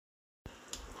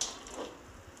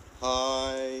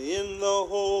High in the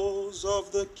halls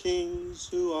of the kings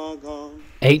who are gone.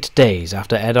 8 days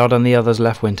after Eddard and the others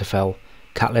left Winterfell,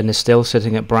 Catelyn is still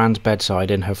sitting at Bran's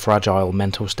bedside in her fragile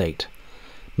mental state.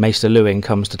 Maester Luwin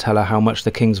comes to tell her how much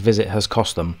the king's visit has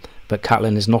cost them, but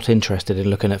Catelyn is not interested in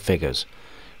looking at figures.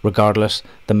 Regardless,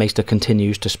 the Maester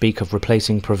continues to speak of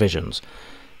replacing provisions.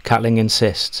 Catelyn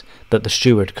insists that the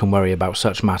steward can worry about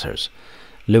such matters.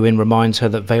 Luwin reminds her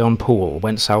that Vaon Poole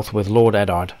went south with Lord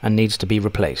Eddard and needs to be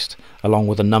replaced, along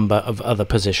with a number of other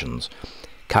positions.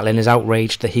 Catelyn is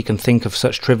outraged that he can think of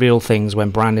such trivial things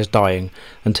when Bran is dying,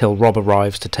 until Robb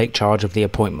arrives to take charge of the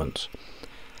appointments.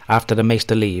 After the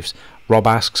Maester leaves, Robb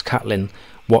asks Catelyn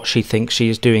what she thinks she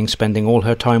is doing spending all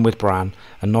her time with Bran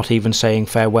and not even saying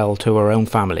farewell to her own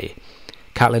family.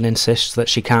 Catelyn insists that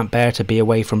she can't bear to be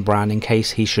away from Bran in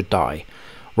case he should die.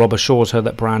 Robb assures her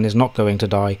that Bran is not going to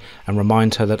die and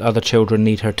reminds her that other children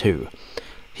need her too.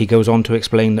 He goes on to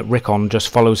explain that Rickon just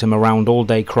follows him around all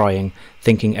day crying,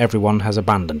 thinking everyone has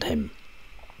abandoned him.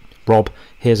 Robb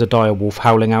hears a direwolf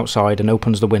howling outside and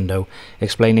opens the window,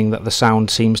 explaining that the sound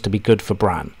seems to be good for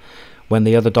Bran. When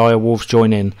the other direwolves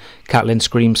join in, Catelyn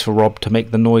screams for Robb to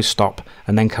make the noise stop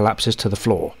and then collapses to the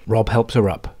floor. Robb helps her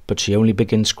up, but she only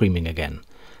begins screaming again.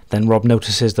 Then Robb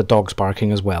notices the dogs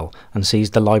barking as well and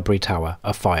sees the library tower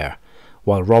afire.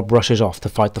 While Robb rushes off to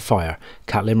fight the fire,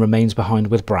 Catelyn remains behind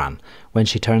with Bran. When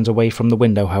she turns away from the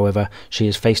window, however, she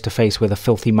is face to face with a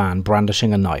filthy man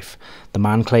brandishing a knife. The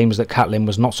man claims that Catelyn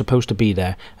was not supposed to be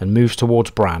there and moves towards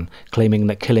Bran, claiming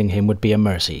that killing him would be a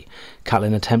mercy.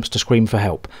 Catelyn attempts to scream for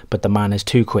help, but the man is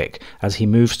too quick as he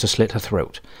moves to slit her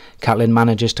throat. Catelyn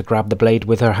manages to grab the blade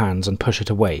with her hands and push it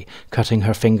away, cutting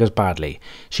her fingers badly.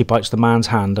 She bites the man's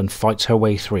hand and fights her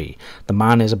way free. The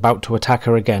man is about to attack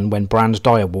her again when Bran's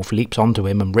direwolf leaps onto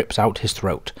him and rips out his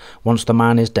throat. Once the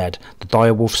man is dead, the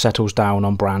direwolf settles down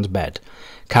on Bran's bed.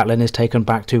 Catelyn is taken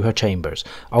back to her chambers.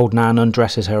 Old Nan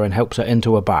undresses her and helps her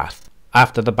into a bath.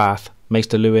 After the bath,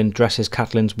 Maester Luwin dresses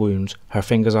Catelyn's wounds. Her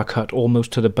fingers are cut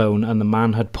almost to the bone and the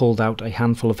man had pulled out a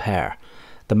handful of hair.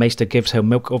 The Maester gives her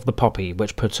milk of the poppy,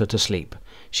 which puts her to sleep.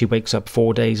 She wakes up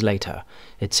 4 days later.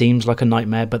 It seems like a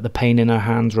nightmare, but the pain in her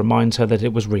hands reminds her that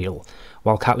it was real.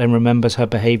 While Catelyn remembers her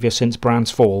behaviour since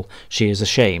Bran's fall, she is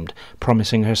ashamed,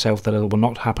 promising herself that it will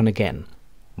not happen again.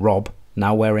 Robb,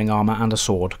 now wearing armour and a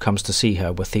sword, comes to see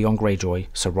her with Theon Greyjoy,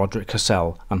 Sir Roderick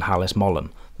Cassel and Hallis Mollen,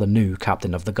 the new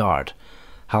captain of the guard.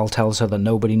 Hal tells her that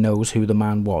nobody knows who the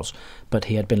man was, but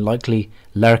he had been likely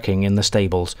lurking in the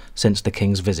stables since the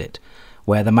king's visit.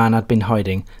 Where the man had been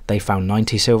hiding, they found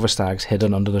 90 silver stags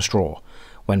hidden under the straw.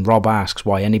 When Robb asks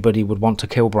why anybody would want to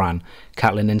kill Bran,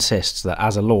 Catelyn insists that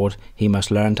as a lord he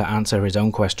must learn to answer his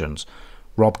own questions.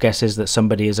 Robb guesses that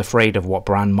somebody is afraid of what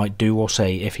Bran might do or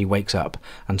say if he wakes up,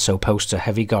 and so posts a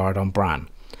heavy guard on Bran.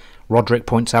 Roderick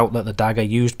points out that the dagger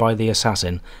used by the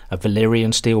assassin, a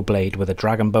Valyrian steel blade with a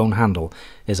dragonbone handle,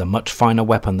 is a much finer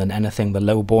weapon than anything the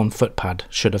low-born footpad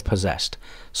should have possessed.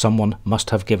 Someone must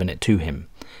have given it to him.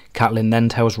 Catelyn then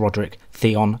tells Roderick,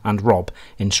 Theon and Robb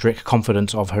in strict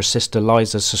confidence of her sister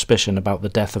Lysa's suspicion about the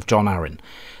death of Jon Arryn.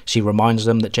 She reminds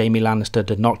them that Jaime Lannister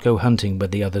did not go hunting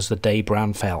with the others the day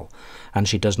Bran fell, and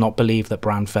she does not believe that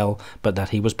Bran fell, but that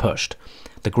he was pushed.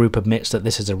 The group admits that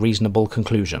this is a reasonable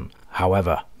conclusion.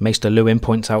 However, Maester Luwin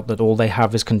points out that all they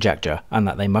have is conjecture, and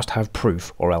that they must have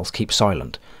proof or else keep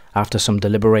silent. After some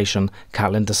deliberation,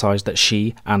 Catelyn decides that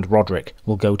she and Roderick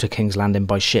will go to King's Landing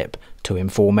by ship to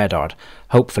inform Eddard,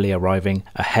 hopefully arriving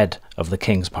ahead of the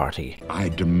King's party. I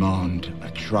demand a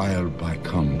trial by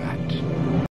combat.